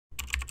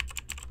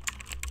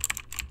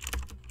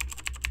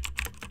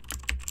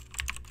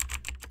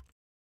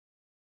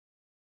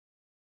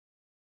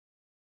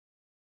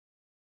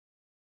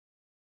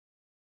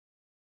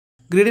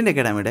ഗ്രീഡിൻ്റെ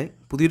അക്കാഡമിയുടെ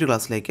പുതിയൊരു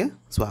ക്ലാസ്സിലേക്ക്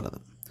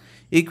സ്വാഗതം.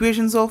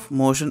 ഇക്വേഷൻസ് ഓഫ്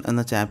മോഷൻ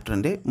എന്ന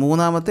ചാപ്റ്ററിൻ്റെ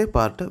മൂന്നാമത്തെ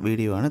പാർട്ട്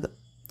വീഡിയോ ആണിത്.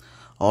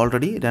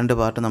 ഓൾറെഡി 2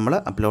 പാർട്ട് നമ്മൾ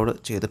അപ്ലോഡ്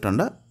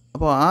ചെയ്തിട്ടുണ്ട്.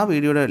 അപ്പോൾ ആ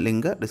വീഡിയോയുടെ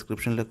ലിങ്ക്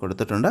ഡിസ്ക്രിപ്ഷനിൽ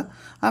കൊടുത്തിട്ടുണ്ട്.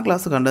 ആ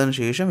ക്ലാസ് കണ്ടതിന്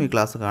ശേഷം ഈ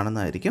ക്ലാസ്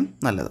കാണുന്നതായിരിക്കും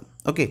നല്ലത്.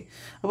 ഓക്കെ,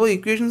 അപ്പോൾ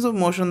ഇക്വേഷൻസ് ഓഫ്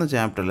മോഷൻ എന്ന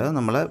ചാപ്റ്ററിൽ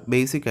നമ്മൾ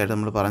ബേസിക്കായിട്ട്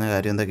നമ്മൾ പറഞ്ഞ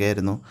കാര്യം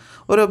എന്തൊക്കെയായിരുന്നു?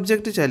 ഒരു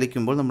ഒബ്ജക്റ്റ്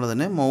ചലിക്കുമ്പോൾ നമ്മൾ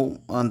തന്നെ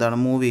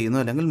മൂവ്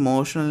ചെയ്യുന്നു അല്ലെങ്കിൽ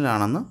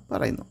മോഷനിലാണെന്ന്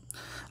പറയുന്നു.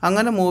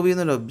 അങ്ങനെ മൂവ്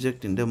ചെയ്യുന്ന ഒരു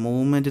ഒബ്ജക്റ്റിൻ്റെ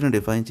മൂവ്മെൻറ്റിനെ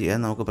ഡിഫൈൻ ചെയ്യാൻ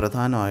നമുക്ക്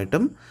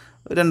പ്രധാനമായിട്ടും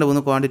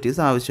 2-3 ക്വാണ്ടിറ്റീസ്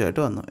ആവശ്യമായിട്ട്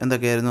വന്നു.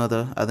 എന്തൊക്കെയായിരുന്നു അത്?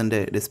 അതിൻ്റെ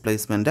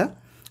ഡിസ്പ്ലേസ്മെൻറ്റ്,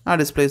 ആ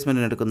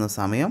ഡിസ്പ്ലേസ്മെൻറ്റിന് എടുക്കുന്ന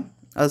സമയം,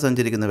 അത്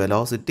സഞ്ചരിക്കുന്ന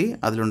വെലോസിറ്റി,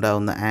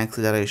 അതിലുണ്ടാകുന്ന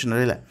ആക്സിലറേഷൻ.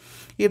 അല്ലേ,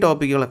 ഈ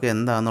ടോപ്പിക്കുകളൊക്കെ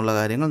എന്താണെന്നുള്ള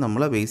കാര്യങ്ങൾ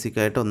നമ്മൾ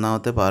ബേസിക്കായിട്ട്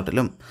ഒന്നാമത്തെ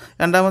പാർട്ടിലും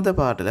രണ്ടാമത്തെ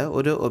പാർട്ടിൽ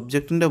ഒരു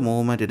ഒബ്ജക്റ്റിൻ്റെ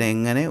മൂവ്മെൻറ്റിനെ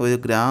എങ്ങനെ ഒരു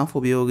ഗ്രാഫ്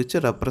ഉപയോഗിച്ച്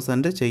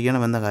റെപ്രസെൻറ്റ്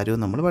ചെയ്യണമെന്ന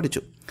കാര്യവും നമ്മൾ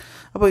പഠിച്ചു.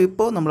 അപ്പോൾ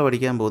ഇപ്പോൾ നമ്മൾ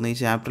പഠിക്കാൻ പോകുന്ന ഈ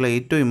ചാപ്റ്ററിലെ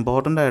ഏറ്റവും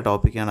ഇമ്പോർട്ടൻ്റ് ആയ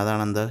ടോപ്പിക്കാണ്.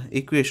 അതാണെന്ത്?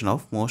 ഇക്വേഷൻ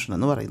ഓഫ് മോഷൻ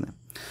എന്ന് പറയുന്നത്.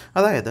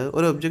 അതായത്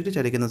ഒരു ഒബ്ജക്റ്റ്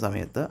ചലിക്കുന്ന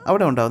സമയത്ത്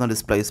അവിടെ ഉണ്ടാകുന്ന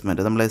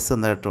ഡിസ്പ്ലേസ്മെൻറ്റ് നമ്മൾ എസ്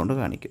എന്നായിട്ടുകൊണ്ട്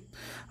കാണിക്കും.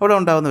 അവിടെ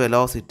ഉണ്ടാകുന്ന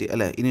വെലോസിറ്റി,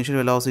 അല്ലേ, ഇനീഷ്യൽ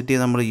വെലോസിറ്റി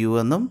നമ്മൾ യു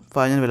എന്നും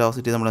ഫൈനൽ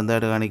വെലോസിറ്റി നമ്മൾ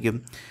എന്തായിട്ട് കാണിക്കും?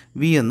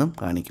 വി എന്നും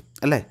കാണിക്കും.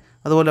 അല്ലേ,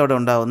 അതുപോലെ അവിടെ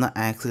ഉണ്ടാകുന്ന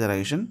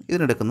ആക്സിലറേഷൻ,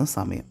 ഇതിനെടുക്കുന്ന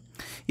സമയം,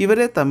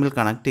 ഇവരെ തമ്മിൽ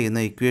കണക്ട്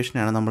ചെയ്യുന്ന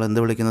ഇക്വേഷനാണ് നമ്മൾ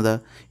എന്ത് വിളിക്കുന്നത്?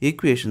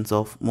 ഇക്വേഷൻസ്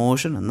ഓഫ്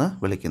മോഷൻ എന്ന്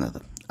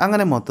വിളിക്കുന്നത്.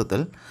 അങ്ങനെ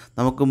മൊത്തത്തിൽ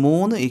നമുക്ക്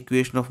 3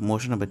 ഇക്വേഷൻ ഓഫ്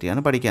മോഷനെ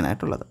പറ്റിയാണ്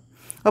പഠിക്കാനായിട്ടുള്ളത്.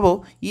 അപ്പോൾ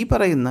ഈ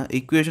പറയുന്ന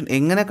ഇക്വേഷൻ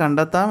എങ്ങനെ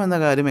കണ്ടെത്താം എന്ന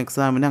കാര്യം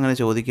എക്സാമിന് അങ്ങനെ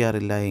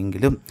ചോദിക്കാറില്ല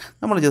എങ്കിലും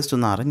നമ്മൾ ജസ്റ്റ്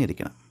ഒന്ന്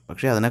അറിഞ്ഞിരിക്കണം.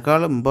 പക്ഷേ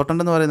അതിനേക്കാൾ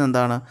ഇമ്പോർട്ടൻ്റ് എന്ന് പറയുന്നത്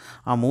എന്താണ്?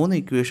 ആ 3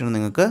 ഇക്വേഷൻ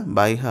നിങ്ങൾക്ക്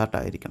ബൈ ഹാർട്ട്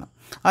ആയിരിക്കണം.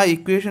 ആ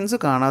ഇക്വേഷൻസ്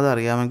കാണാതെ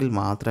അറിയാമെങ്കിൽ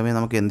മാത്രമേ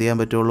നമുക്ക് എന്ത് ചെയ്യാൻ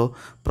പറ്റുള്ളൂ?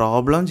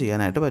 പ്രോബ്ലം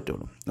ചെയ്യാനായിട്ട്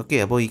പറ്റുള്ളൂ. ഓക്കെ,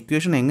 അപ്പോൾ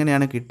ഇക്വേഷൻ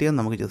എങ്ങനെയാണ്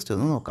കിട്ടിയതെന്ന് നമുക്ക് ജസ്റ്റ്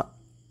ഒന്ന് നോക്കാം.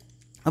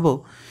 അപ്പോൾ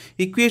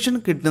ഇക്വേഷൻ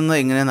കിട്ടുന്നത്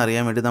എങ്ങനെയാണെന്ന്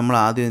അറിയാൻ വേണ്ടി നമ്മൾ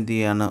ആദ്യം എന്ത്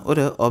ചെയ്യുകയാണ്?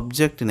 ഒരു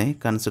ഒബ്ജക്റ്റിനെ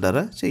കൺസിഡർ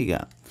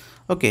ചെയ്യുകയാണ്.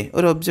 ഓക്കെ,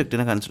 ഒരു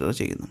ഒബ്ജക്റ്റിനെ കൺസിഡർ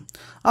ചെയ്യുന്നു.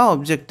 ആ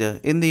ഒബ്ജക്റ്റ്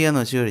എന്ത്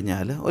ചെയ്യുകയെന്ന് വെച്ച്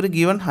കഴിഞ്ഞാൽ ഒരു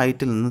ഗിവൺ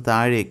ഹൈറ്റിൽ നിന്ന്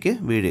താഴേക്ക്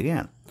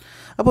വീഴുകയാണ്.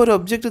 അപ്പോൾ ഒരു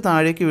ഒബ്ജക്റ്റ്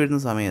താഴേക്ക് വീഴുന്ന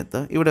സമയത്ത്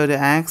ഇവിടെ ഒരു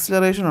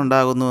ആക്സിലറേഷൻ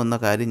ഉണ്ടാകുന്നു എന്ന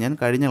കാര്യം ഞാൻ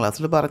കഴിഞ്ഞ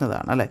ക്ലാസ്സിൽ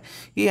പറഞ്ഞതാണ്. അല്ലേ,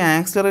 ഈ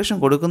ആക്സിലറേഷൻ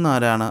കൊടുക്കുന്ന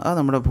ആരാണ്? അത്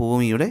നമ്മുടെ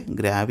ഭൂമിയുടെ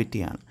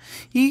ഗ്രാവിറ്റിയാണ്.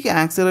 ഈ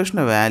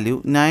ആക്സിലറേഷൻ്റെ value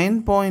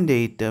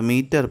 9.8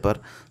 metre per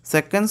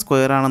second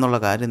square ആണെന്നുള്ള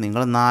കാര്യം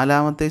നിങ്ങൾ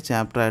 4ാമത്തെ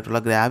ചാപ്റ്റർ ആയിട്ടുള്ള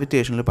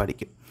ഗ്രാവിറ്റേഷനിൽ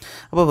പഠിക്കും.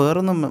 അപ്പോൾ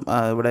വേറൊന്നും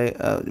ഇവിടെ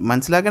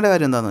മനസ്സിലാക്കേണ്ട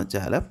കാര്യം എന്താണെന്ന്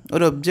വെച്ചാൽ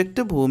ഒരു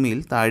ഒബ്ജക്റ്റ് ഭൂമിയിൽ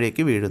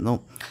താഴേക്ക് വീഴുന്നു,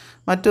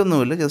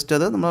 മറ്റൊന്നുമില്ല, ജസ്റ്റ്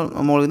അത് നമ്മൾ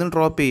മുകളിൽ നിന്ന്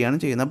ഡ്രോപ്പ് ചെയ്യുകയാണ്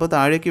ചെയ്യുന്നത്. അപ്പോൾ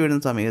താഴേക്ക്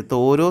വീഴുന്ന സമയത്ത്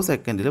ഓരോ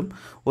സെക്കൻഡിലും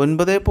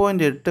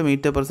 9.8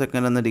 മീറ്റർ പെർ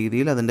സെക്കൻഡ് എന്ന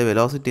രീതിയിൽ അതിൻ്റെ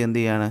വെലോസിറ്റി എന്ത്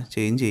ചെയ്യുകയാണ്?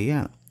 ചേഞ്ച്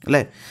ചെയ്യുകയാണ്.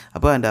 അല്ലേ,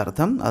 അപ്പോൾ അതിൻ്റെ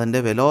അർത്ഥം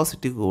അതിൻ്റെ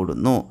വെലോസിറ്റി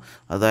കൂടുന്നു.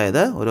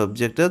 അതായത് ഒരു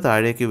ഒബ്ജക്റ്റ്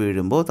താഴേക്ക്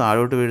വീഴുമ്പോൾ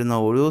താഴോട്ട് വീഴുന്ന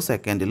ഓരോ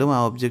സെക്കൻഡിലും ആ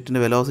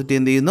ഒബ്ജക്റ്റിൻ്റെ വെലോസിറ്റി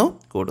എന്ത് ചെയ്യുന്നു?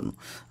 കൂടുന്നു.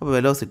 അപ്പോൾ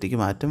വെലോസിറ്റിക്ക്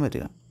മാറ്റം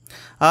വരിക.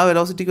 ആ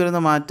വെലോസിറ്റിക്ക് വരുന്ന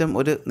മാറ്റം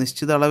ഒരു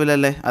നിശ്ചിത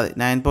അളവിലല്ലേ? അതെ,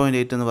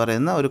 9.8 എന്ന്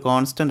പറയുന്ന ഒരു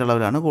കോൺസ്റ്റൻ്റ്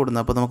അളവിലാണ്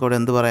കൂടുന്നത്. അപ്പോൾ നമുക്കിവിടെ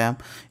എന്ത് പറയാം?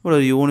 ഇവിടെ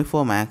ഒരു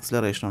യൂണിഫോം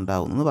ആക്സിലറേഷൻ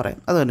ഉണ്ടാകുമെന്ന് പറയാം.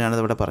 അത് തന്നെയാണ്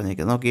ഇവിടെ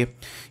പറഞ്ഞിരിക്കുന്നത്. നോക്കി,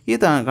 ഈ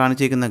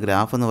കാണിച്ചിരിക്കുന്ന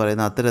ഗ്രാഫ് എന്ന്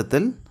പറയുന്ന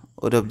അത്തരത്തിൽ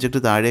ഒരു ഒബ്ജക്റ്റ്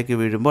താഴേക്ക്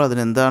വീഴുമ്പോൾ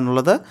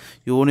അതിനെന്താണുള്ളത്?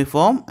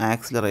 യൂണിഫോം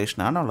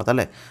ആക്സിലറേഷനാണ് ഉള്ളത്.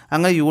 അല്ലേ,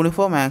 അങ്ങനെ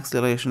യൂണിഫോം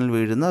ആക്സിലറേഷനിൽ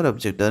വീഴുന്ന ഒരു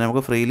ഒബ്ജക്റ്റ്, അത്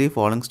നമുക്ക് ഫ്രീലി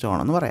ഫോളിങ് സ്റ്റോൺ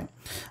എന്ന് പറയാം.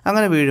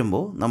 അങ്ങനെ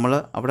വീഴുമ്പോൾ നമ്മൾ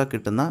അവിടെ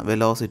കിട്ടുന്ന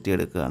വെലോസിറ്റി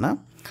എടുക്കുകയാണ്,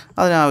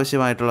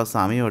 അതിനാവശ്യമായിട്ടുള്ള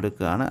സമയം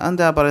എടുക്കുകയാണ്.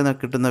 അതിൻ്റെ ആ പറയുന്ന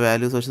കിട്ടുന്ന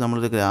വാല്യൂസ് വെച്ച്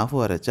നമ്മളൊരു ഗ്രാഫ്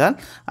വരച്ചാൽ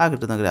ആ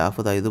കിട്ടുന്ന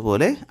ഗ്രാഫ്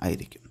ഇതുപോലെ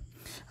ആയിരിക്കും.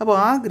 അപ്പോൾ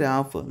ആ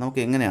ഗ്രാഫ് നമുക്ക്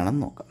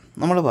എങ്ങനെയാണെന്ന് നോക്കാം.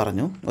 നമ്മൾ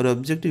പറഞ്ഞു ഒരു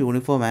ഒബ്ജക്റ്റ്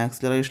യൂണിഫോം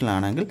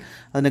ആക്സിലറേഷനിലാണെങ്കിൽ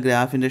അതിൻ്റെ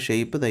ഗ്രാഫിൻ്റെ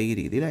ഷേപ്പ് ഈ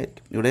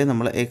രീതിയിലായിരിക്കും. ഇവിടെ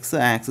നമ്മൾ എക്സ്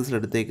ആക്സിസിൽ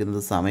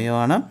എടുത്തേക്കുന്നത്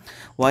സമയമാണ്,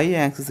 വൈ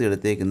ആക്സിസ്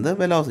എടുത്തേക്കുന്നത്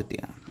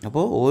വെലോസിറ്റിയാണ്.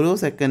 അപ്പോൾ ഓരോ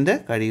സെക്കൻഡ്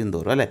കഴിയും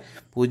തോറും, അല്ലേ,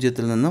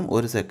 0-ൽ നിന്നും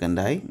 1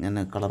 സെക്കൻഡായി,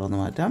 ഞാൻ കളറൊന്ന്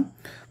മാറ്റാം,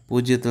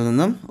 0-ൽ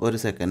നിന്നും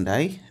 1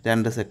 സെക്കൻഡായി,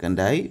 2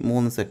 സെക്കൻഡായി,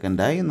 3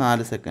 സെക്കൻഡായി,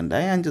 4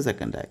 സെക്കൻഡായി, 5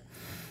 സെക്കൻഡായി.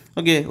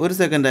 ഓക്കെ, 1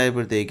 സെക്കൻഡ്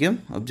ആയപ്പോഴത്തേക്കും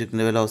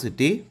ഒബ്ജക്റ്റിൻ്റെ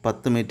വെലോസിറ്റി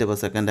 10 മീറ്റർ പെർ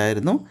സെക്കൻഡ്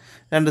ആയിരുന്നു.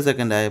 2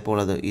 സെക്കൻഡ് ആയപ്പോൾ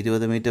അത്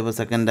 20 മീറ്റർ പെർ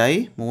സെക്കൻഡായി,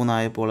 3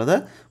 ആയപ്പോൾ അത്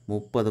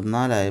 30,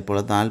 4 ആയപ്പോൾ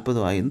അത്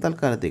 40 ആയി.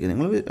 തൽക്കാലത്തേക്ക്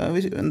നിങ്ങൾ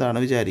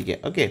വിചാരിക്കുക.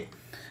 ഓക്കെ,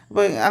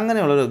 അപ്പോൾ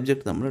അങ്ങനെയുള്ളൊരു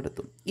ഒബ്ജക്റ്റ് നമ്മൾ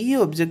എടുത്തു. ഈ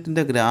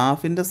ഒബ്ജക്റ്റിൻ്റെ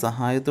ഗ്രാഫിൻ്റെ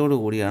സഹായത്തോടു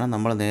കൂടിയാണ്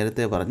നമ്മൾ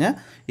നേരത്തെ പറഞ്ഞ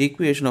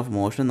ഇക്വേഷൻ ഓഫ്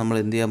മോഷൻ നമ്മൾ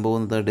എന്ത് ചെയ്യാൻ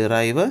പോകുന്നത്?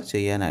 ഡിറൈവ്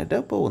ചെയ്യാനായിട്ട്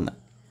പോകുന്നത്.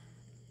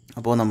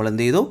 അപ്പോൾ നമ്മൾ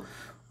എന്ത് ചെയ്തു?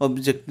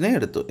 ഒബ്ജക്റ്റിനെ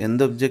എടുത്തു.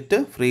 എന്ത് ഒബ്ജക്റ്റ്?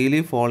 ഫ്രീലി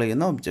ഫോൾ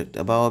ചെയ്യുന്ന ഒബ്ജക്റ്റ്.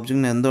 അപ്പോൾ ആ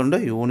ഒബ്ജക്റ്റിന് എന്തുണ്ട്?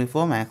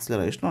 യൂണിഫോം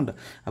ആക്സിലറേഷൻ ഉണ്ട്.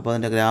 അപ്പോൾ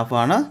അതിൻ്റെ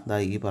ഗ്രാഫാണ്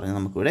ഈ പറഞ്ഞ്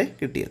നമുക്കിവിടെ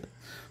കിട്ടിയത്.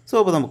 സോ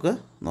അപ്പോൾ നമുക്ക്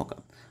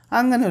നോക്കാം.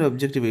 അങ്ങനെ ഒരു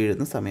ഒബ്ജക്റ്റ്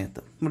വീഴുന്ന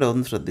സമയത്ത് ഇവിടെ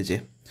ഒന്ന് ശ്രദ്ധിച്ചേ,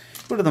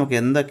 ഇവിടെ നമുക്ക്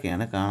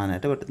എന്തൊക്കെയാണ്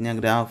കാണാനായിട്ട് പറ്റും? ഞാൻ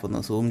ഗ്രാഫ്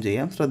ഒന്ന് സൂം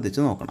ചെയ്യാം,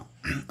 ശ്രദ്ധിച്ച് നോക്കണം.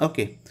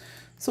 ഓക്കെ,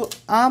 സോ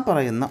ആ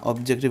പറയുന്ന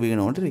ഒബ്ജക്റ്റ്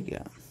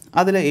വീണുകൊണ്ടിരിക്കുകയാണ്.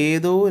 അതിൽ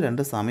ഏതോ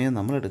 2 സമയം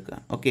നമ്മൾ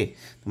എടുക്കുകയാണ്. ഓക്കെ,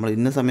 നമ്മൾ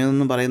ഇന്ന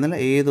സമയമൊന്നും പറയുന്നില്ല,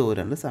 ഏതോ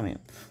 2 സമയം.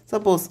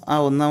 സപ്പോസ് ആ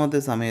ഒന്നാമത്തെ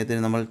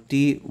സമയത്തിന് നമ്മൾ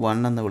T1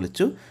 എന്ന്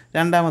വിളിച്ചു,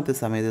 രണ്ടാമത്തെ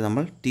സമയത്ത്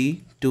നമ്മൾ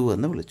T2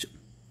 എന്ന് വിളിച്ചു.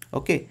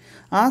 ഓക്കെ,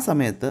 ആ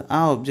സമയത്ത്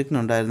ആ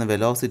ഒബ്ജക്റ്റിനുണ്ടായിരുന്ന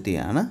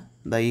വെലോസിറ്റിയാണ്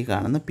ഈ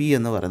കാണുന്ന P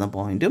എന്ന് പറയുന്ന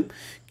പോയിൻറ്റും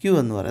Q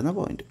എന്ന് പറയുന്ന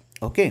പോയിൻറ്റും.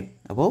 ഓക്കെ,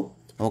 അപ്പോൾ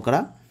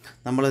നോക്കടാ,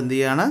 നമ്മൾ എന്ത്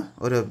ചെയ്യാണ്?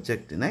 ഒരു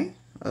ഒബ്ജക്റ്റിനെ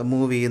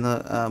മൂവ് ചെയ്യുന്ന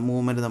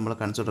മൂവ്മെൻറ്റ് നമ്മൾ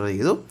കൺസിഡർ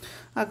ചെയ്തു.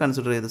 ആ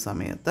കൺസിഡർ ചെയ്ത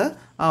സമയത്ത്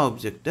ആ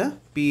ഒബ്ജക്റ്റ്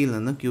പിയിൽ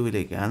നിന്ന്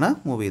ക്യൂവിലേക്കാണ്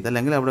മൂവ് ചെയ്തത്.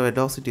 അല്ലെങ്കിൽ അവിടെ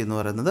വെലോസിറ്റി എന്ന്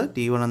പറയുന്നത്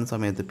T1 എന്ന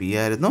സമയത്ത് P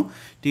ആയിരുന്നു,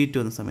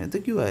 T2 എന്ന സമയത്ത്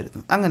Q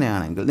ആയിരുന്നു.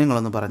 അങ്ങനെയാണെങ്കിൽ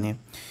നിങ്ങളൊന്ന് പറഞ്ഞേ,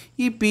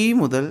 ഈ P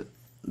മുതൽ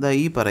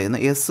ഈ പറയുന്ന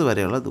S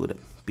വരെയുള്ള ദൂരം,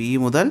 P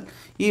മുതൽ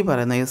ഈ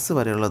പറയുന്ന S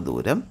വരെയുള്ള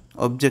ദൂരം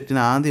ഒബ്ജക്റ്റിന്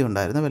ആദ്യം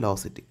ഉണ്ടായിരുന്ന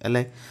വെലോസിറ്റി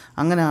അല്ലേ?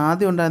 അങ്ങനെ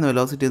ആദ്യം ഉണ്ടായിരുന്ന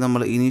വെലോസിറ്റി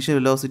നമ്മൾ ഇനീഷ്യൽ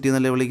വെലോസിറ്റി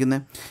എന്നല്ലേ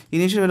വിളിക്കുന്നത്.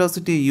 ഇനീഷ്യൽ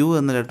വെലോസിറ്റി U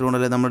എന്ന ലെറ്റർ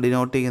കൊണ്ടല്ലേ നമ്മൾ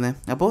ഡിനോട്ട് ചെയ്യുന്നത്.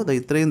 അപ്പോൾ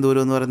ഇത്രയും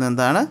ദൂരം എന്ന് പറയുന്നത്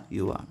എന്താണ്?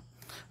 U ആണ്.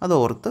 അത്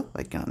ഓർത്ത്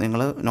വയ്ക്കണം.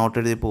 നിങ്ങൾ നോട്ട്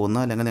എഴുതി പോകുന്ന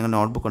അല്ലെങ്കിൽ നിങ്ങൾ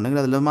നോട്ട്ബുക്ക്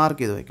ഉണ്ടെങ്കിൽ അതിൽ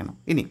മാർക്ക് ചെയ്ത് വയ്ക്കണം.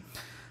 ഇനി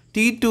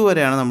T2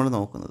 വരെയാണ് നമ്മൾ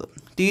നോക്കുന്നത്.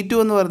 T2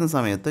 എന്ന് പറയുന്ന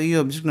സമയത്ത് ഈ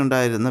ഒബ്ജക്റ്റിന്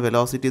ഉണ്ടായിരുന്ന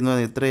വെലോസിറ്റി എന്ന്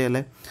പറയുന്നത്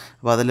ഇത്രയല്ലേ?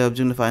 അപ്പോൾ അതിലെ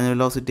ഒബ്ജക്റ്റിന് ഫൈനൽ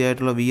വെലോസിറ്റി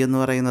ആയിട്ടുള്ള V എന്ന്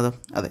പറയുന്നത്.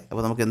 അതെ,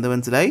 അപ്പോൾ നമുക്ക് എന്ത്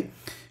മനസ്സിലായി?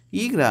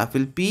 ഈ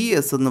ഗ്രാഫിൽ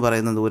PS എന്ന്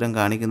പറയുന്ന ദൂരം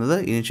കാണിക്കുന്നത്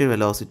ഇനീഷ്യൽ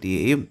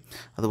വെലോസിറ്റിയെയും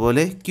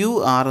അതുപോലെ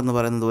QR എന്ന്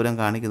പറയുന്ന ദൂരം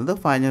കാണിക്കുന്നത്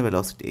ഫൈനൽ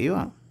വെലോസിറ്റിയെയും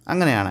ആണ്.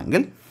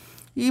 അങ്ങനെയാണെങ്കിൽ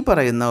ഈ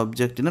പറയുന്ന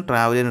ഒബ്ജക്റ്റിന്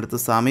ട്രാവൽ ചെയ്യാനെടുത്ത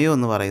സമയം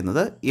എന്ന്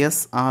പറയുന്നത്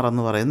SR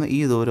എന്ന് പറയുന്ന ഈ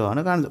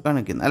ദൂരമാണ്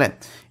കാണിക്കുന്നത് അല്ലേ?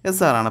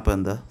 SR ആണ് അപ്പോൾ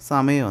എന്ത്?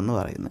 സമയം എന്ന്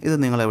പറയുന്നത്. ഇത്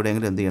നിങ്ങൾ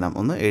എവിടെയെങ്കിലും എന്ത് ചെയ്യണം?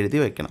 ഒന്ന്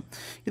എഴുതി വയ്ക്കണം.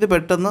 ഇത്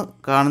പെട്ടെന്ന്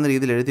കാണുന്ന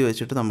രീതിയിൽ എഴുതി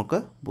വെച്ചിട്ട് നമുക്ക്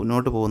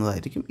മുന്നോട്ട്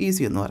പോകുന്നതായിരിക്കും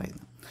ഈസി എന്ന്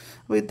പറയുന്നത്.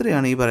 അപ്പോൾ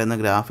ഇത്രയാണ് ഈ പറയുന്ന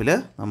ഗ്രാഫിൽ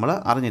നമ്മൾ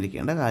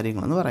അറിഞ്ഞിരിക്കേണ്ട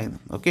കാര്യങ്ങളെന്ന്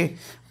പറയുന്നത്. ഓക്കെ,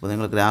 അപ്പോൾ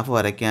നിങ്ങൾ ഗ്രാഫ്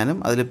വരയ്ക്കാനും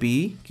അതിൽ P,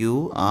 Q,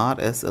 R,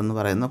 S എന്ന്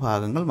പറയുന്ന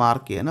ഭാഗങ്ങൾ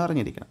മാർക്ക് ചെയ്യാനും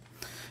അറിഞ്ഞിരിക്കണം.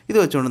 ഇത്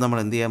വെച്ചുകൊണ്ട് നമ്മൾ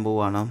എന്ത് ചെയ്യാൻ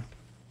പോവുകയാണ്?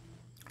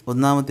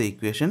 ഒന്നാമത്തെ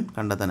ഇക്വേഷൻ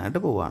കണ്ടെത്താനായിട്ട്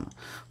പോവുകയാണ്.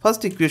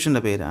 ഫസ്റ്റ്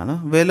ഇക്വേഷൻ്റെ പേരാണ്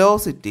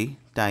വെലോസിറ്റി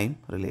ടൈം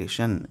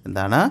റിലേഷൻ.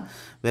 എന്താണ്?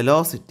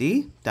 വെലോസിറ്റി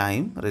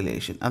ടൈം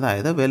റിലേഷൻ,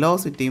 അതായത്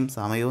വെലോസിറ്റിയും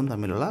സമയവും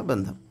തമ്മിലുള്ള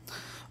ബന്ധം.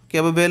 ഓക്കെ,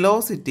 അപ്പോൾ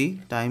വെലോസിറ്റി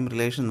ടൈം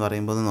റിലേഷൻ എന്ന്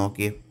പറയുമ്പോൾ ഒന്ന്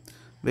നോക്കിയേ,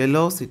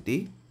 വെലോസിറ്റി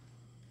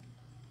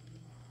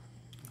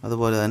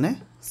അതുപോലെ തന്നെ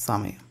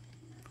സമയം.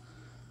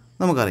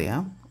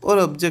 നമുക്കറിയാം ഒരു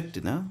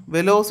ഒബ്ജക്റ്റിന്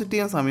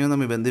വെലോസിറ്റിയും സമയവും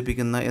തമ്മിൽ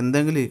ബന്ധിപ്പിക്കുന്ന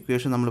എന്തെങ്കിലും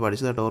ഇക്വേഷൻ നമ്മൾ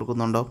പഠിച്ചതായിട്ട്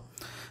ഓർക്കുന്നുണ്ടോ?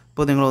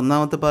 ഇപ്പോൾ നിങ്ങൾ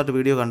ഒന്നാമത്തെ പാർട്ട്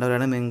വീഡിയോ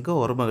കണ്ടവരാണെങ്കിൽ നിങ്ങൾക്ക്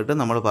ഓർമ്മ കിട്ടും,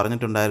 നമ്മൾ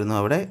പറഞ്ഞിട്ടുണ്ടായിരുന്നു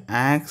അവിടെ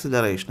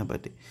ആക്സിലറേഷനെ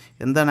പറ്റി.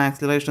 എന്താണ്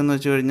ആക്സിലറേഷൻ എന്ന്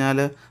വെച്ച് കഴിഞ്ഞാൽ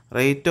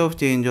rate of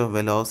change of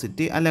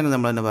velocity, അല്ലെങ്കിൽ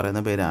നമ്മൾ തന്നെ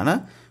പറയുന്ന പേരാണ്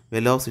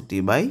വെലോസിറ്റി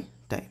ബൈ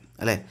ടൈം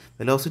അല്ലേ?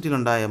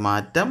 വെലോസിറ്റിയിലുണ്ടായ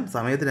മാറ്റം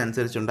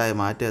സമയത്തിനനുസരിച്ചുണ്ടായ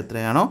മാറ്റം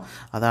എത്രയാണോ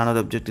അതാണ്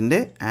ഒരു ഒബ്ജക്റ്റിൻ്റെ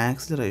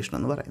ആക്സിലറേഷൻ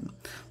എന്ന് പറയുന്നത്.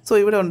 സോ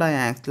ഇവിടെ ഉണ്ടായ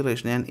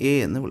ആക്സിലറേഷൻ ഞാൻ A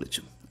എന്ന്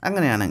വിളിച്ചു.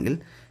 അങ്ങനെയാണെങ്കിൽ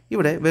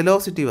ഇവിടെ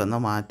വെലോസിറ്റി വന്ന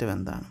മാറ്റം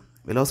എന്താണ്?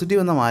 വെലോസിറ്റി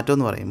വന്ന മാറ്റം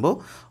എന്ന് പറയുമ്പോൾ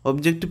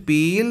ഒബ്ജക്റ്റ്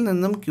Pയിൽ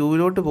നിന്നും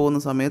Qയിലോട്ട് പോകുന്ന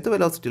സമയത്ത്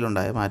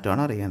വെലോസിറ്റിയിലുണ്ടായ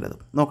മാറ്റമാണ് അറിയേണ്ടത്.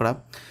 നോക്കണം,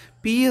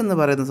 P എന്ന്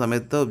പറയുന്ന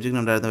സമയത്ത്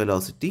ഒബ്ജക്റ്റിനുണ്ടായിരുന്ന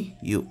വെലോസിറ്റി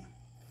U,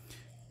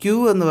 Q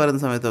എന്ന്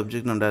പറയുന്ന സമയത്ത്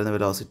ഒബ്ജക്റ്റിനുണ്ടായിരുന്ന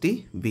വെലോസിറ്റി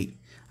V.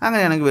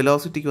 അങ്ങനെയാണെങ്കിൽ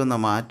വെലോസിറ്റിക്ക് വന്ന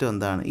മാറ്റം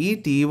എന്താണ്? ഈ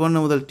T1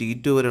 മുതൽ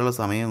T2 വരെയുള്ള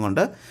സമയം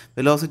കൊണ്ട്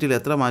വെലോസിറ്റിയിൽ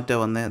എത്ര മാറ്റം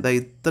വന്നത്?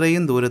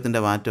 ഇത്രയും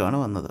ദൂരത്തിൻ്റെ മാറ്റമാണ്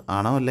വന്നത്.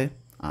 ആണോ അല്ലേ?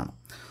 ആണ്.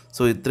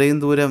 സോ ഇത്രയും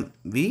ദൂരം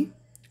V,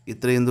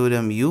 ഇത്രയും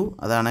ദൂരം U.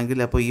 അതാണെങ്കിൽ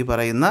അപ്പോൾ ഈ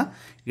പറയുന്ന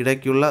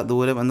ഇടയ്ക്കുള്ള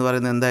ദൂരം എന്ന്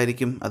പറയുന്നത്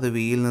എന്തായിരിക്കും? അത്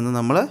Vയിൽ നിന്ന്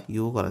നമ്മൾ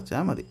U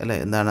കുറച്ചാൽ മതി അല്ലേ?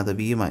 എന്താണത്?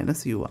 V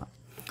മൈനസ് U ആണ്.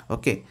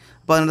 ഓക്കെ,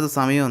 അപ്പോൾ അതിനകത്ത്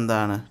സമയം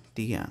എന്താണ്?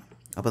 T ആണ്.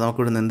 അപ്പോൾ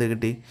നമുക്കിവിടെ നിന്ന് എന്ത്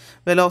കിട്ടി?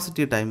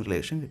 വെലോസിറ്റി ടൈം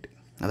റിലേഷൻ കിട്ടി.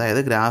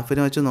 അതായത്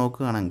ഗ്രാഫിനെ വെച്ച്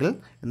നോക്കുകയാണെങ്കിൽ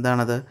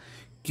എന്താണത്?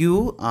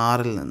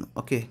 QR-ൽ നിന്നും,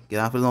 ഓക്കെ,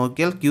 ഗ്രാഫിൽ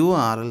നോക്കിയാൽ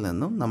QR-ൽ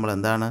നിന്നും നമ്മൾ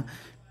എന്താണ്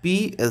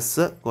PS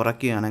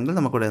കുറയ്ക്കുകയാണെങ്കിൽ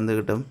നമുക്കിവിടെ എന്ത്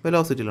കിട്ടും?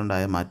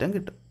 വെലോസിറ്റിയിലുണ്ടായ മാറ്റം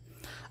കിട്ടും.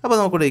 അപ്പോൾ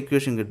നമുക്കിവിടെ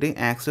ഇക്വേഷൻ കിട്ടി.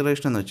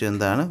 ആക്സിലറേഷൻ എന്ന് വെച്ചാൽ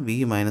എന്താണ്? V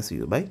minus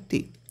U by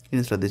T.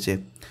 ഇനി ശ്രദ്ധിച്ചേ,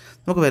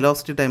 നമുക്ക്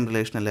വെലോസിറ്റി ടൈം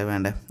റിലേഷൻ അല്ലേ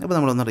വേണ്ടേ? അപ്പോൾ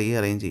നമ്മളൊന്ന്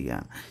റീഅറേഞ്ച്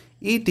ചെയ്യുകയാണ്.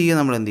 ഈ T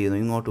നമ്മൾ എന്ത് ചെയ്യുന്നു?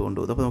 ഇങ്ങോട്ട്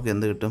കൊണ്ടുപോകും. അപ്പോൾ നമുക്ക്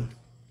എന്ത് കിട്ടും?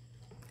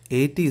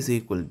 AT is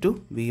equal to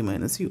V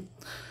minus U.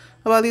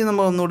 അപ്പോൾ അതിൽ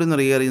നമ്മൾ ഒന്നുകൂടി ഒന്ന്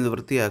റീഅറേഞ്ച്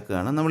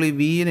വൃത്തിയാക്കുകയാണ്. നമ്മൾ ഈ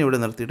Vനെ ഇവിടെ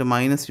നിർത്തിയിട്ട്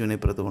മൈനസ് യുവിനെ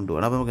ഇപ്പുറത്ത്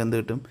കൊണ്ടുപോകണം. അപ്പോൾ നമുക്ക് എന്ത്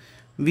കിട്ടും?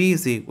 V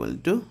ഈസ് ഈക്വൽ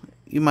ടു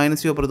ഈ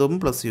മൈനസ് യു അപ്പുറത്ത്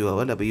പോകുമ്പോൾ പ്ലസ് യു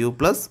ആവും അല്ലേ? അപ്പോൾ U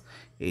പ്ലസ്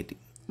AT.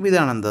 അപ്പോൾ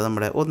ഇതാണ് എന്താ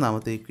നമ്മുടെ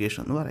ഒന്നാമത്തെ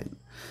ഇക്വേഷൻ എന്ന് പറയുന്നത്.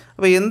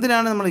 അപ്പോൾ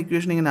എന്തിനാണ് നമ്മൾ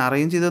ഇക്വേഷൻ ഇങ്ങനെ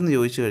അറേഞ്ച് ചെയ്തതെന്ന്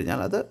ചോദിച്ചു കഴിഞ്ഞാൽ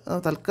അത്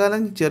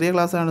തൽക്കാലം ചെറിയ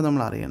ക്ലാസ്സാണ്,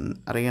 നമ്മൾ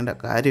അറിയേണ്ട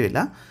കാര്യമില്ല.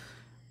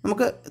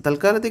 നമുക്ക്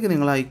തൽക്കാലത്തേക്ക്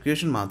നിങ്ങൾ ആ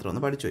ഇക്വേഷൻ മാത്രം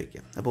ഒന്ന് പഠിച്ചു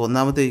വയ്ക്കാം. അപ്പോൾ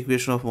ഒന്നാമത്തെ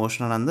ഇക്വേഷൻ ഓഫ്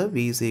മോഷനാണ് എന്ത്?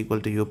 V is equal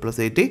to U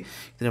plus AT.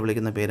 ഇതിനെ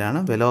വിളിക്കുന്ന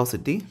പേരാണ്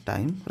വെലോസിറ്റി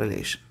ടൈം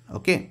റിലേഷൻ.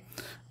 ഓക്കെ,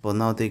 അപ്പോൾ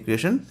ഒന്നാമത്തെ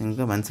ഇക്വേഷൻ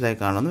നിങ്ങൾക്ക് മനസ്സിലായി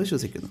കാണുമെന്ന്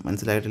വിശ്വസിക്കുന്നു.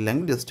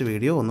 മനസ്സിലായിട്ടില്ലെങ്കിൽ ജസ്റ്റ്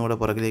വീഡിയോ ഒന്നുകൂടെ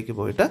പുറകിലേക്ക്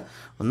പോയിട്ട്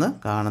ഒന്ന്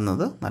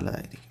കാണുന്നത്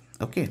നല്ലതായിരിക്കും.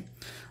 ഓക്കെ,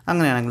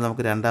 അങ്ങനെയാണെങ്കിൽ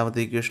നമുക്ക് രണ്ടാമത്തെ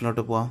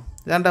ഇക്വേഷനിലോട്ട് പോകാം.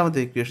 രണ്ടാമത്തെ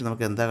ഇക്വേഷൻ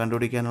നമുക്ക് എന്താ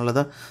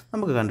കണ്ടുപിടിക്കാനുള്ളത്?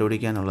 നമുക്ക്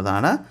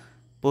കണ്ടുപിടിക്കാനുള്ളതാണ്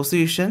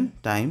പൊസിഷൻ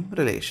ടൈം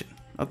റിലേഷൻ.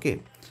 ഓക്കെ,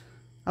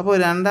 അപ്പോൾ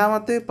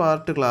രണ്ടാമത്തെ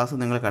പാർട്ട് ക്ലാസ്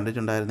നിങ്ങൾ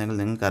കണ്ടിട്ടുണ്ടായിരുന്നെങ്കിൽ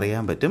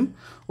നിങ്ങൾക്കറിയാൻ പറ്റും,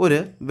 ഒരു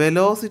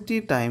വെലോസിറ്റി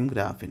ടൈം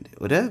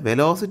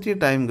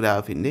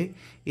ഗ്രാഫിൻ്റെ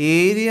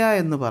ഏരിയ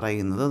എന്ന്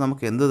പറയുന്നത്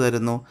നമുക്ക് എന്ത്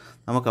തരുന്നു?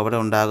 നമുക്കവിടെ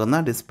ഉണ്ടാകുന്ന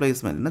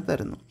ഡിസ്പ്ലേസ്മെൻറ്റിന്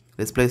തരുന്നു.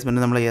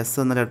 ഡിസ്പ്ലേസ്മെൻറ്റ് നമ്മൾ S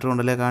എന്ന ലെറ്റർ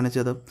കൊണ്ടല്ലേ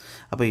കാണിച്ചത്.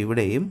 അപ്പോൾ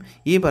ഇവിടെയും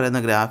ഈ പറയുന്ന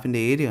ഗ്രാഫിൻ്റെ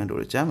ഏരിയ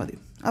കണ്ടുപിടിച്ചാൽ മതി.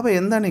 അപ്പോൾ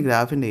എന്താണ് ഈ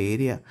ഗ്രാഫിൻ്റെ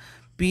ഏരിയ?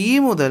 P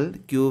മുതൽ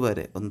Q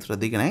വരെ ഒന്ന്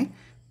ശ്രദ്ധിക്കണേ.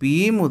 P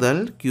മുതൽ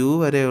Q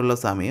വരെയുള്ള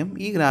സമയം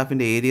ഈ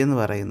ഗ്രാഫിൻ്റെ ഏരിയ എന്ന്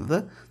പറയുന്നത്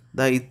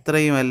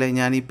ഇത്രയും അല്ലേ?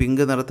 ഞാൻ ഈ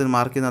പിങ്ക് നിറത്തിൽ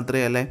മാർക്ക് ചെയ്യുന്ന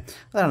അത്രയും അല്ലേ?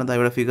 അതാണ്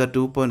ഇവിടെ ഫിഗർ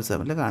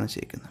 2.7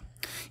 കാണിച്ചിരിക്കുന്നത്.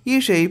 ഈ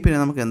ഷേപ്പിനെ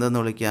നമുക്ക് എന്തെന്ന്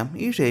വിളിക്കാം?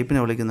 ഈ ഷേപ്പിനെ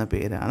വിളിക്കുന്ന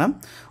പേരാണ്,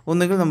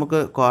 ഒന്നുകിൽ നമുക്ക്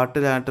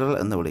ക്വാഡ്രിലാറ്ററൽ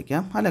എന്ന്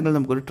വിളിക്കാം, അല്ലെങ്കിൽ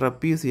നമുക്കൊരു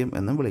ട്രപ്പീസിയം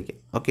എന്നും വിളിക്കാം.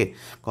 ഓക്കെ,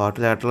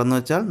 ക്വാഡ്രിലാറ്ററൽ എന്ന്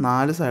വെച്ചാൽ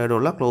 4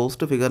 സൈഡുള്ള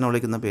ക്ലോസ്ഡ് ഫിഗറിനെ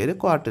വിളിക്കുന്ന പേര്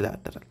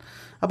ക്വാഡ്രിലാറ്ററൽ.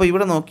 അപ്പോൾ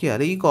ഇവിടെ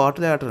നോക്കിയാൽ ഈ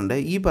ക്വാഡ്രിലാറ്ററിൻ്റെ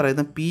ഈ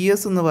പറയുന്ന പി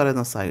എസ് എന്ന്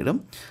പറയുന്ന സൈഡും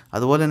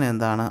അതുപോലെ തന്നെ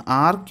എന്താണ്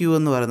ആർ ക്യു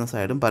എന്ന് പറയുന്ന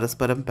സൈഡും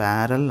പരസ്പരം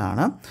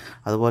പാരലാണ്.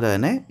 അതുപോലെ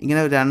തന്നെ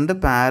ഇങ്ങനെ രണ്ട്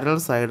പാരൽ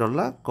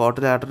സൈഡുള്ള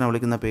ക്വാഡ്രിലാറ്ററിനെ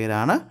വിളിക്കുന്ന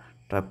പേരാണ്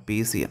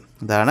ട്രപ്പീസിയം.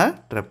 ഇതാണ്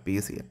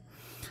ട്രപ്പീസിയം.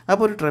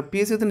 അപ്പോൾ ഒരു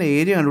ട്രപ്പീസിയത്തിൻ്റെ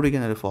ഏരിയ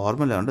കണ്ടുപിടിക്കാൻ ഒരു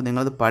ഫോർമുല ഉണ്ട്.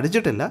 നിങ്ങളത്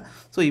പഠിച്ചിട്ടില്ല,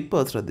 സോ ഇപ്പോൾ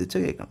അത് ശ്രദ്ധിച്ച്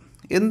കേൾക്കണം.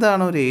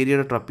 എന്താണ് ഒരു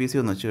ഏരിയയുടെ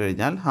ട്രപ്പീസിയം എന്ന് വെച്ച്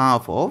കഴിഞ്ഞാൽ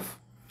half of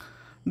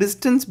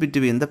distance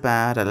between the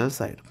parallel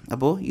side.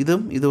 അപ്പോൾ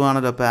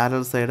ഇതുമാണല്ലോ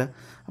പാരലൽ സൈഡ്.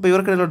 അപ്പോൾ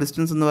ഇവർക്കിടയിലുള്ള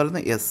ഡിസ്റ്റൻസ് എന്ന്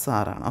പറയുന്നത് എസ്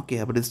ആർ ആണ്. ഓക്കെ,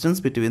 അപ്പോൾ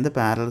distance between the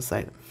parallel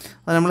side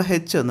അത് നമ്മൾ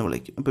ഹെച്ച് എന്ന്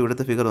വിളിക്കും. അപ്പോൾ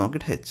ഇവിടുത്തെ ഫിഗർ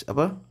നോക്കിയിട്ട് ഹെച്ച്.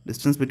 അപ്പോൾ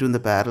distance between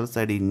the parallel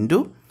side into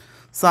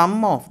some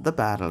of the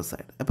parallel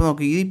side. അപ്പോൾ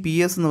നോക്കി ഈ പി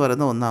എസ് എന്ന്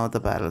പറയുന്ന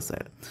ഒന്നാമത്തെ പാരലൽ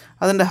സൈഡ്,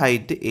 അതിൻ്റെ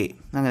ഹൈറ്റ് എ,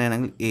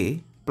 അങ്ങനെയാണെങ്കിൽ എ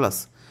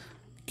പ്ലസ്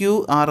ക്യു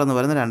ആർ എന്ന്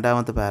പറയുന്ന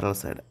രണ്ടാമത്തെ പാരലൽ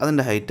സൈഡ്,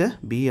 അതിൻ്റെ ഹൈറ്റ്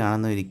ബി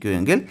ആണെന്ന്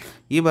ഇരിക്കുമെങ്കിൽ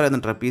ഈ പറയുന്ന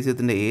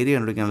ട്രപ്പീസിയത്തിൻ്റെ ഏരിയ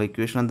കണ്ടുപിടിക്കാനുള്ള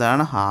ഇക്വേഷൻ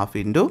എന്താണ്? Half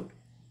into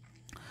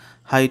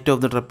height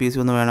of the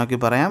trapezium എന്ന് വേണമെങ്കിൽ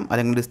പറയാം,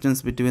 അല്ലെങ്കിൽ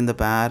distance between the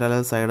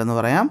parallel side എന്ന്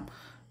പറയാം,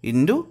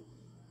 into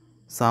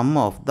some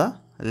of the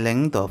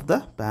length of the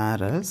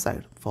parallel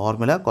side.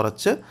 Formula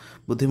കുറച്ച്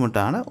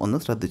ബുദ്ധിമുട്ടാണ്, ഒന്ന്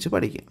ശ്രദ്ധിച്ച്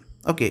പഠിക്കുക.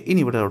 ഓക്കെ,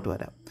 ഇനി ഇവിടെയോട്ട്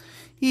വരാം.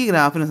 ഈ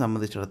ഗ്രാഫിനെ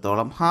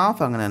സംബന്ധിച്ചിടത്തോളം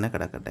ഹാഫ് അങ്ങനെ തന്നെ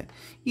കിടക്കട്ടെ.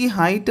 ഈ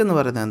ഹൈറ്റ് എന്ന്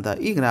പറയുന്നത് എന്താ?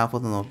 ഈ ഗ്രാഫ്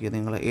ഒന്ന് നോക്കിയാൽ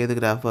നിങ്ങൾ ഏത്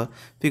ഗ്രാഫ്?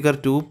 ഫിഗർ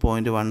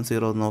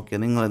 2.10 ഒന്ന്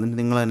നോക്കിയാൽ നിങ്ങൾ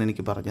തന്നെ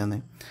എനിക്ക് പറഞ്ഞു തന്നെ.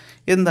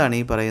 എന്താണ്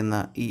ഈ പറയുന്ന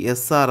ഈ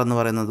എസ് ആർ എന്ന്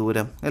പറയുന്ന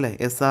ദൂരം അല്ലേ?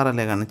 എസ് ആർ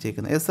അല്ലേ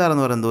കാണിച്ചേക്കുന്നത്? എസ് ആർ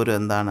എന്ന് പറയുന്ന ദൂരം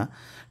എന്താണ്?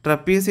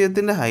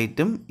 ട്രപ്പീസിയത്തിൻ്റെ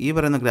ഹൈറ്റും ഈ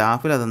പറയുന്ന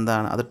ഗ്രാഫിൽ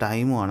അതെന്താണ്? അത്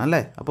ടൈമുമാണ്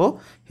അല്ലേ? അപ്പോൾ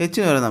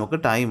എച്ചിന് വരെ നമുക്ക്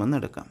ടൈം എന്ന്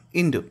എടുക്കാം.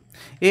 ഇൻറ്റു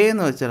എ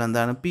എന്ന് വെച്ചാൽ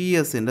എന്താണ്? പി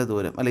എസിൻ്റെ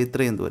ദൂരം അല്ലെ,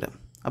 ഇത്രയും ദൂരം.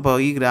 അപ്പോൾ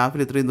ഈ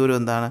ഗ്രാഫിൽ ഇത്രയും ദൂരം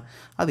എന്താണ്?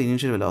 അത്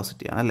ഇനീഷ്യൽ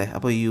വെലോസിറ്റിയാണ് അല്ലേ?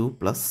 അപ്പോൾ യു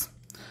പ്ലസ്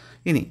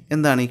ഇനി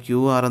എന്താണ് ഈ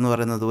ക്യു ആർ എന്ന്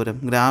പറയുന്ന ദൂരം?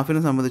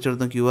 ഗ്രാഫിനെ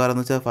സംബന്ധിച്ചിടത്തോളം ക്യു ആർ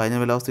എന്ന് വെച്ചാൽ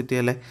ഫൈനൽ വെലോസിറ്റി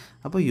അല്ലേ?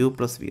 അപ്പോൾ യു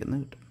പ്ലസ് വി എന്ന്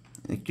കിട്ടും.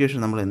 ഇക്വേഷൻ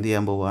നമ്മൾ എന്ത്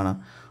ചെയ്യാൻ പോവുകയാണ്?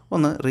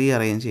 ഒന്ന് റീ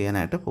അറേഞ്ച്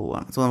ചെയ്യാനായിട്ട്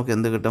പോവുകയാണ്. സോ നമുക്ക്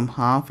എന്ത് കിട്ടും?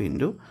 ഹാഫ്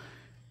ഇൻറ്റു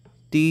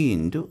ടി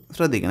ഇൻറ്റു,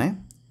 ശ്രദ്ധിക്കണേ,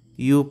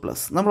 യു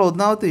പ്ലസ് നമ്മൾ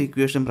ഒന്നാമത്തെ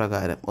ഇക്വേഷൻ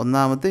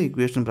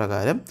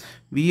പ്രകാരം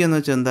വി എന്ന്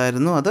വെച്ചാൽ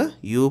എന്തായിരുന്നു? അത്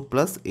യു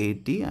പ്ലസ്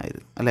 80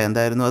 ആയിരുന്നു അല്ലേ?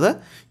 എന്തായിരുന്നു അത്?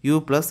 യു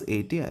പ്ലസ്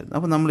 80 ആയിരുന്നു.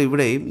 അപ്പോൾ നമ്മൾ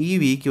ഇവിടെയും ഈ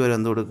വിക്ക് വരെ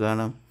എന്ത്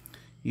കൊടുക്കുകയാണ്?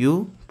 യു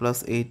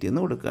പ്ലസ് 80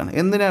 എന്ന് കൊടുക്കുകയാണ്.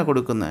 എന്തിനാണ്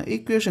കൊടുക്കുന്നത്?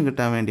 ഇക്വേഷൻ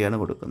കിട്ടാൻ വേണ്ടിയാണ്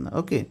കൊടുക്കുന്നത്.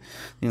 ഓക്കെ,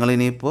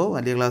 നിങ്ങളിനിയിപ്പോൾ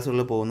വലിയ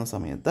ക്ലാസ്സുകളിൽ പോകുന്ന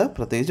സമയത്ത്,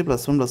 പ്രത്യേകിച്ച്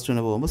 +1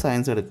 +2 പോകുമ്പോൾ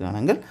സയൻസ്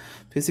എടുക്കുകയാണെങ്കിൽ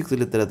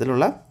ഫിസിക്സിൽ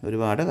ഇത്തരത്തിലുള്ള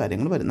ഒരുപാട്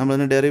കാര്യങ്ങൾ വരും.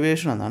 നമ്മളതിന്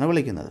ഡെറിവേഷൻ എന്നാണ്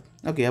വിളിക്കുന്നത്.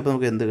 ഓക്കെ, അപ്പോൾ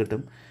നമുക്ക് എന്ത്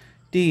കിട്ടും?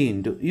 T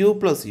into U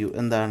plus U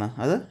എന്താണ്?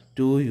 അത്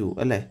 2u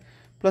അല്ലേ,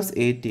 പ്ലസ്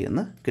 80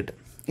 എന്ന് കിട്ടും.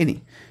 ഇനി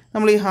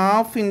നമ്മൾ ഈ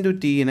ഹാഫ് ഇൻറ്റു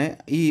ടീനെ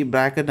ഈ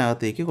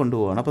ബ്രാക്കറ്റിനകത്തേക്ക്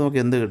കൊണ്ടുപോകണം. അപ്പോൾ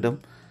നമുക്ക് എന്ത് കിട്ടും?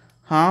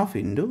 ഹാഫ്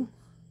ഇൻറ്റു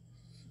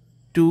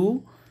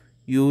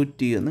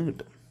 2ut എന്ന്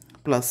കിട്ടും,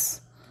 plus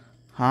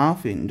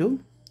half into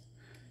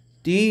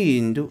T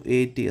into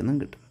 80 എന്നും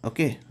കിട്ടും.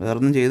 ഓക്കെ,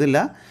 വേറൊന്നും ചെയ്തില്ല.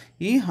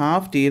 ഈ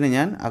ഹാഫ് ടീനെ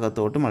ഞാൻ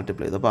അകത്തോട്ട്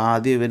മൾട്ടിപ്ലൈ ചെയ്തു. അപ്പോൾ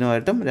ആദ്യം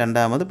ഇവനുമായിട്ടും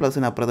രണ്ടാമത്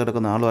പ്ലസിന് അപ്പുറത്ത്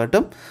എടുക്കുന്ന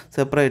ആളുമായിട്ടും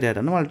സെപ്പറേറ്റ്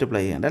ആയിട്ടാണ്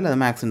മൾട്ടിപ്ലൈ ചെയ്യേണ്ടത് അല്ലേ?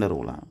 അത് മാത്സിൻ്റെ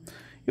റൂളാണ്.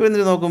 ഇപ്പോൾ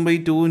എന്നിട്ട് നോക്കുമ്പോൾ ഈ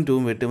 2ഉം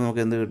 2ഉം വെട്ടുമ്പോൾ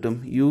നമുക്ക് എന്ത് കിട്ടും?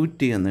 യു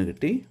ടി എന്ന്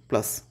കിട്ടി,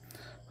 പ്ലസ്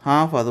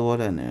ഹാഫ്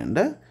അതുപോലെ തന്നെ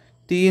ഉണ്ട്,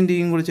 ടിയും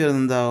ടിയും കൂടി ചേർന്ന്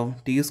എന്താവും?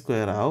 ടി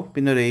സ്ക്വയർ ആവും,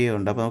 പിന്നെ ഒരു എ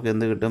ഉണ്ട്. അപ്പോൾ നമുക്ക്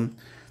എന്ത് കിട്ടും?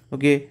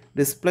 ഓക്കെ,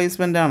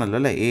 ഡിസ്പ്ലേസ്മെൻ്റ് ആണല്ലോ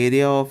അല്ലേ?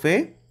 Area of A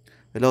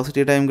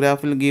velocity time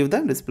ഗ്രാഫിൽ ഗീവ് ദ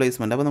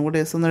ഡിസ്പ്ലേസ്മെൻറ്റ്. അപ്പോൾ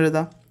നമുക്ക് എസ് എന്ന്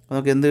എഴുതാം. അപ്പോൾ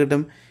നമുക്ക് എന്ത്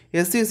കിട്ടും?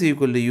 S is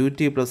equal to you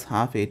T plus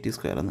half A T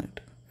square എന്ന്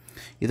കിട്ടും.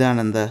 ഇതാണ്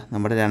എന്ത്?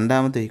 നമ്മുടെ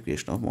രണ്ടാമത്തെ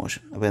ഇക്വേഷൻ ഓഫ്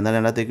മോഷൻ. അപ്പോൾ എന്താണ്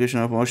രണ്ടാമത്തെ equation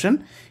of motion?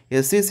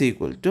 S is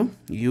equal to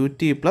you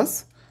T plus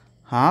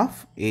half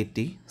A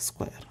T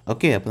square.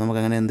 Okay, അപ്പോൾ നമുക്ക്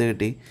അങ്ങനെ എന്ത്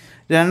കിട്ടി?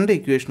 രണ്ട്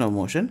ഇക്വേഷൻ ഓഫ്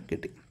മോഷൻ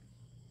കിട്ടി.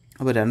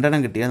 അപ്പോൾ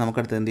രണ്ടെണ്ണം കിട്ടിയാൽ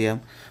നമുക്കടുത്ത് എന്ത് ചെയ്യാം?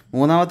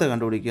 മൂന്നാമത്തെ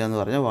കണ്ടുപിടിക്കുക എന്ന്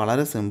പറഞ്ഞാൽ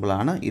വളരെ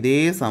സിമ്പിളാണ്. ഇതേ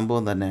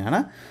സംഭവം തന്നെയാണ്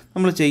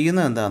നമ്മൾ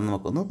ചെയ്യുന്നത്. എന്താണെന്ന്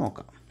നമുക്കൊന്ന്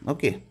നോക്കാം.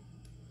 ഓക്കെ,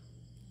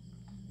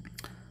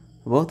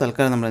 അപ്പോൾ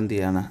തൽക്കാലം നമ്മൾ എന്ത്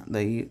ചെയ്യാണ്?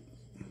 ഈ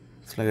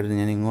സ്ലൈഡിൽ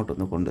ഞാൻ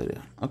ഇങ്ങോട്ടൊന്ന് കൊണ്ടുവരിക.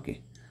 ഓക്കെ,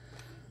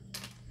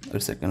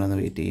 ഒരു സെക്കൻഡ് ഒന്ന്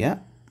വെയിറ്റ് ചെയ്യുക.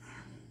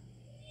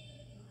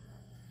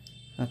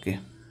 ഓക്കെ,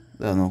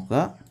 ഇതാ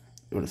നോക്കുക,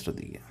 ഇവിടെ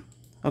ശ്രദ്ധിക്കുക.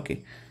 ഓക്കെ,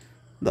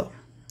 ഇതോ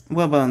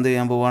അപ്പോൾ എന്ത്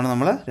ചെയ്യാൻ പോവുകയാണ്?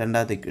 നമ്മൾ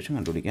രണ്ടാമത്തെ ഇക്വേഷൻ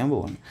കണ്ടുപിടിക്കാൻ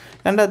പോവുകയാണ്.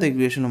 രണ്ടാമത്തെ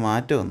ഇക്വേഷന്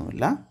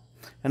മാറ്റമൊന്നുമില്ല.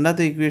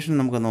 രണ്ടാമത്തെ ഇക്വേഷൻ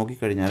നമുക്ക്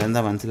നോക്കിക്കഴിഞ്ഞാൽ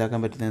എന്താ മനസ്സിലാക്കാൻ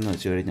പറ്റുന്നതെന്ന്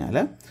വെച്ച് കഴിഞ്ഞാൽ,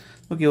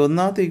 ഓക്കെ,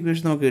 ഒന്നാമത്തെ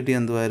ഇക്വേഷൻ നമുക്ക് കിട്ടിയ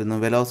എന്തുമായിരുന്നു?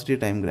 Velocity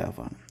time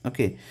ഗ്രാഫാണ്.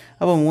 ഓക്കെ,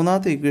 അപ്പോൾ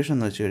മൂന്നാമത്തെ ഇക്വേഷൻ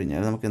എന്ന് വെച്ച്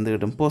കഴിഞ്ഞാൽ നമുക്ക് എന്ത്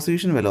കിട്ടും?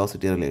 പൊസിഷൻ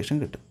വെലോസിറ്റി റിലേഷൻ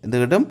കിട്ടും. എന്ത്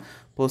കിട്ടും?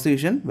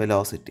 Position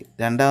velocity.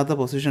 രണ്ടാമത്തെ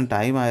പൊസിഷൻ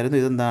ടൈം ആയിരുന്നു,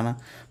 ഇതെന്താണ്?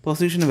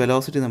 പൊസിഷൻ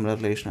വെലോസിറ്റി നമ്മുടെ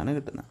റിലേഷനാണ്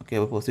കിട്ടുന്നത്. ഓക്കെ,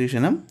 അപ്പോൾ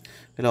പൊസിഷനും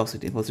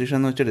വെലോസിറ്റി, പൊസിഷൻ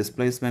എന്ന് വെച്ചാൽ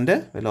ഡിസ്പ്ലേസ്മെൻറ്റ്,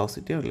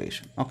 വെലോസിറ്റി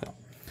റിലേഷൻ. ഓക്കെ,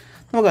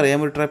 നമുക്കറിയാം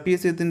ഒരു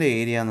ട്രപ്പീസിയത്തിൻ്റെ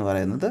ഏരിയ എന്ന്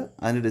പറയുന്നത്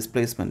അതിൻ്റെ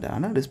ഡിസ്പ്ലേസ്മെൻ്റ്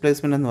ആണ്.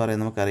 ഡിസ്പ്ലേസ്മെൻ്റ് എന്ന്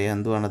പറയുന്നത് നമുക്കറിയാം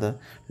എന്തുവാണത്?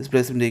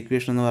 ഡിസ്പ്ലേസ്മെൻ്റ്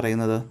ഇക്വേഷൻ എന്ന്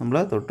പറയുന്നത് നമ്മൾ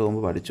തൊട്ട്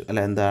മുമ്പ് പഠിച്ചു അല്ല?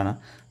 എന്താണ്?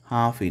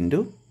 Half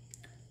into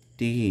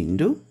T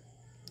into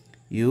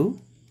U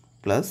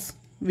plus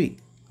V.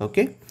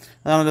 Okay,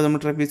 അതാണല്ലോ നമ്മൾ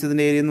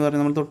ട്രപ്പീസിയത്തിൻ്റെ ഏരിയ എന്ന്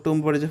പറയുന്നത് നമ്മൾ തൊട്ട്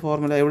മുമ്പ് പഠിച്ച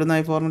ഫോർമുല. എവിടെ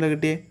നിന്നായി ഫോർമുല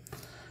കിട്ടിയേ?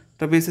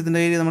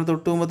 ട്രപ്പീസിയത്തിൻ്റെ ഏരിയ നമ്മൾ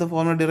തൊട്ട് മുമ്പത്തെ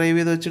ഫോർമുല ഡിറൈവ്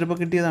ചെയ്ത് വെച്ചിട്ടിപ്പോൾ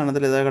കിട്ടിയതാണ്.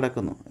 അതിൽ ഇതാ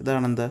കിടക്കുന്നു.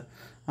 ഇതാണെന്ത്?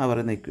 ആ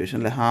പറയുന്ന ഇക്വേഷൻ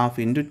അല്ലേ?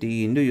 Half into T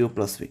into U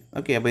plus V.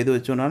 Okay, അപ്പോൾ ഇത്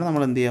വെച്ചുകൊണ്ടാണ്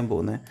നമ്മൾ എന്ത് ചെയ്യാൻ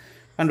പോകുന്നത്?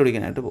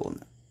 കണ്ടുപിടിക്കാനായിട്ട്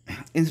പോകുന്നത്.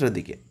 ഇനി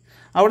ശ്രദ്ധിക്കുക,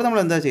 അവിടെ നമ്മൾ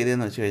എന്താ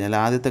ചെയ്തതെന്ന് വെച്ച് കഴിഞ്ഞാൽ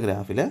ആദ്യത്തെ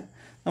ഗ്രാഫിൽ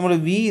നമ്മൾ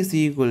v is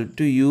equal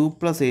to u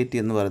plus 80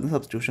 എന്ന് പറയുന്ന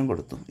സബ്സ്റ്റിറ്റ്യൂഷൻ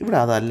കൊടുത്തു. ഇവിടെ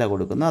അതല്ല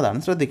കൊടുക്കുന്നത്, അതാണ്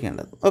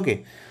ശ്രദ്ധിക്കേണ്ടത്. ഓക്കെ,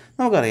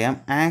 നമുക്കറിയാം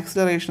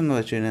ആക്സിലറേഷൻ എന്ന്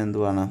വെച്ച് കഴിഞ്ഞാൽ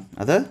എന്തുവാണ്?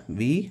 അത്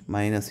v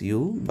minus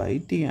u by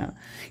T ആണ്.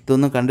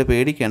 ഇതൊന്നും കണ്ട്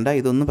പേടിക്കേണ്ട,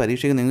 ഇതൊന്നും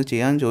പരീക്ഷയ്ക്ക് നിങ്ങൾ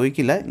ചെയ്യാൻ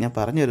ചോദിക്കില്ല, ഞാൻ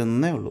പറഞ്ഞു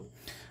തരുന്നേ ഉള്ളൂ.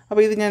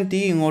 അപ്പോൾ ഇത് ഞാൻ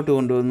ടി ഇങ്ങോട്ട്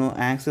കൊണ്ടുവന്നു,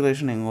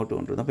 ആക്സിലറേഷൻ ഇങ്ങോട്ട്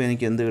കൊണ്ടുവന്നു. അപ്പോൾ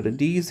എനിക്ക് എന്ത് കിട്ടും?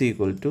 T is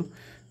equal to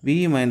V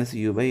minus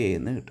U by A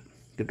എന്ന് കിട്ടും.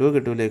 കിട്ടുമോ?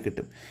 കിട്ടൂലേ?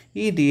 കിട്ടും.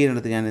 ഈ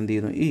ടിയിനടുത്ത് ഞാൻ എന്ത്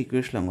ചെയ്യുന്നു? ഈ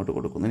ഇക്വേഷൻ അങ്ങോട്ട്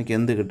കൊടുക്കുന്നു. എനിക്ക്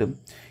എന്ത് കിട്ടും?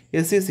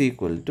 S is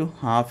equal to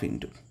half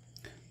into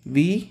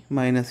V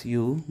minus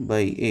U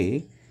by A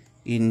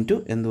into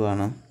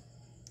എന്തുവാണ്?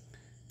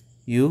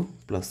 U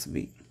plus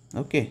V.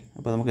 ഓക്കെ,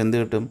 അപ്പോൾ നമുക്ക് എന്ത്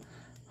കിട്ടും?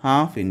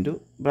 ഹാഫ് ഇൻറ്റു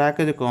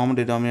ബ്രാക്കറ്റ് കോമൺ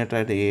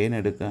ഡിനോമിനേറ്ററായിട്ട് എന്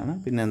എടുക്കുകയാണ്.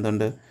 പിന്നെ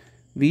എന്തുണ്ട്?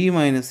 വി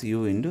മൈനസ്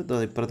യു ഇൻറ്റു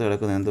ഇപ്പുറത്ത്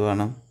കിടക്കുന്നത്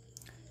എന്തുവാണ്?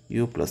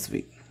 U plus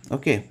V.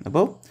 ഓക്കെ,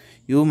 അപ്പോൾ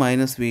U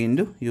minus V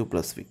into U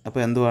plus V.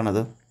 അപ്പോൾ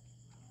എന്തുവാണത്?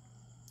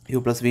 യു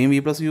പ്ലസ് വിയും വി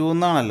പ്ലസ് യു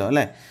ഒന്നാണല്ലോ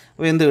അല്ലേ?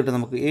 അപ്പോൾ എന്ത് കിട്ടും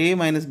നമുക്ക്? A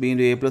minus B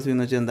into A plus V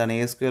എന്ന് വെച്ചാൽ എന്താണ്?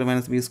 A square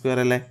minus B square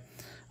അല്ലേ?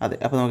 അതെ.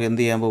 അപ്പോൾ നമുക്ക്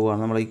എന്ത് ചെയ്യാൻ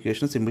പോവുകയാണ്? നമ്മൾ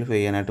ഇക്വേഷൻ സിംപ്ലിഫൈ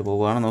ചെയ്യാനായിട്ട്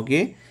പോവുകയാണ്.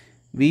 നോക്കിയേ,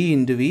 V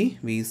into V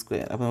V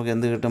square. അപ്പോൾ നമുക്ക്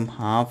എന്ത് കിട്ടും?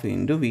 Half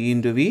into V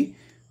into V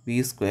V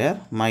square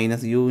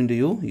minus U into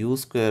U U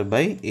square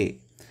by A.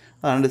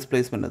 അതാണ്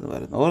ഡിസ്പ്ലേസ്മെൻറ്റ് എന്ന്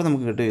പറയുന്നത്. ഓർ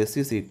നമുക്ക് കിട്ടും S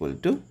is equal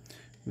to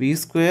V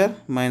square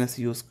minus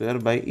U square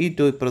by ഈ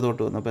ടു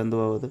ഇപ്പുറത്തോട്ട് വന്നു. അപ്പോൾ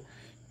എന്തുവാകും? അത്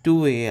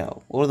 2a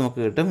ആവും. ഓർ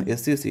നമുക്ക് കിട്ടും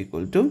S is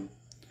equal to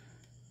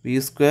V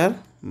square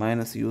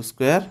minus U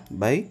square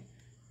by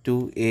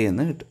 2a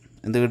എന്ന് കിട്ടും.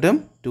 എന്ത് കിട്ടും?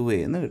 2a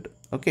എന്ന് കിട്ടും.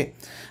 ഓക്കെ,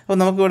 അപ്പോൾ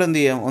നമുക്കിവിടെ എന്ത്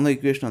ചെയ്യാം? ഒന്ന്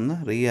ഇക്വേഷൻ ഒന്ന്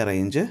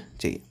റീഅറേഞ്ച്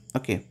ചെയ്യാം.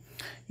 ഓക്കെ,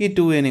 ഈ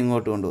 2a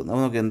ഇങ്ങോട്ട് കൊണ്ടുവന്നു.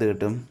 അപ്പോൾ നമുക്ക് എന്ത്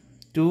കിട്ടും?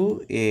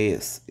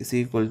 2as is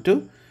equal to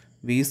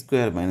V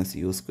square minus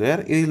U square.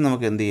 ഇതിൽ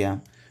നമുക്ക് എന്ത് ചെയ്യാം?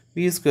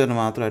 V square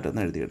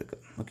മാത്രമായിട്ടൊന്ന്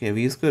എഴുതിയെടുക്കാം. Okay,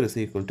 V square is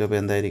equal to അപ്പോൾ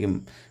എന്തായിരിക്കും?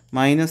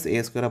 മൈനസ് എ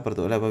സ്ക്വയർ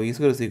അപ്പുറത്ത് പോലെ. അപ്പോൾ V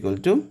square is equal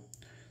to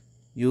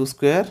you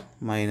square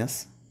minus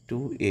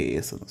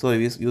 2as എന്ന്,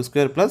 സോറി യു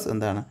സ്ക്വയർ പ്ലസ്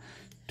എന്താണ്?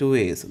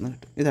 2as എന്ന്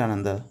കിട്ടും. ഇതാണ്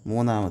എന്താ?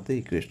 മൂന്നാമത്തെ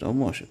ഇക്വേഷൻ ഓഫ്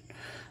മോഷൻ.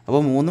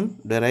 അപ്പോൾ മൂന്നും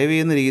ഡെറൈവ്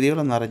ചെയ്യുന്ന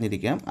രീതികളൊന്നും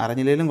അറിഞ്ഞിരിക്കാം,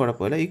 അറിഞ്ഞില്ലെങ്കിലും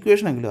കുഴപ്പമില്ല,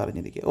 ഇക്വേഷൻ എങ്കിലും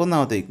അറിഞ്ഞിരിക്കുക.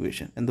 ഒന്നാമത്തെ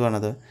equation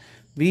എന്തുവാണത്?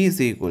 V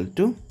is equal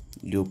to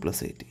you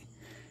plus 80.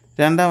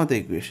 രണ്ടാമത്തെ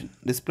ഇക്വേഷൻ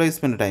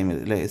ഡിസ്പ്ലേസ്മെൻറ്റ് ടൈമിൽ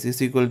അല്ലേ? S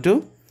is equal to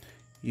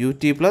you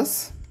T plus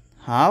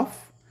half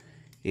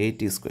A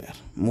T square.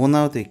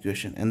 മൂന്നാമത്തെ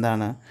ഇക്വേഷൻ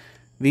എന്താണ്?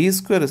 V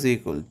square is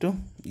equal to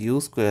you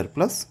square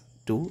plus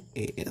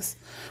 2as.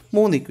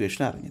 മൂന്ന്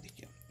equation അറിഞ്ഞിരിക്കുക.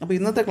 അപ്പോൾ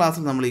ഇന്നത്തെ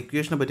ക്ലാസ്സിൽ നമ്മൾ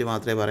ഇക്വേഷനെ പറ്റി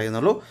മാത്രമേ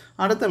പറയുന്നുള്ളൂ.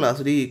 അടുത്ത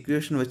ക്ലാസ്സിൽ ഈ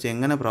ഇക്വേഷൻ വെച്ച്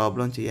എങ്ങനെ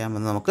പ്രോബ്ലം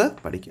ചെയ്യാമെന്ന് നമുക്ക്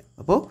പഠിക്കാം.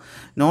 അപ്പോൾ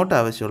നോട്ട്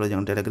ആവശ്യമുള്ളത്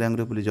ഞങ്ങൾ ടെലഗ്രാം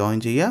ഗ്രൂപ്പിൽ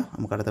ജോയിൻ ചെയ്യുക.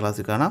 നമുക്ക് അടുത്ത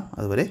ക്ലാസ്സിൽ കാണാം.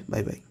 അതുവരെ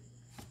ബൈ ബൈ.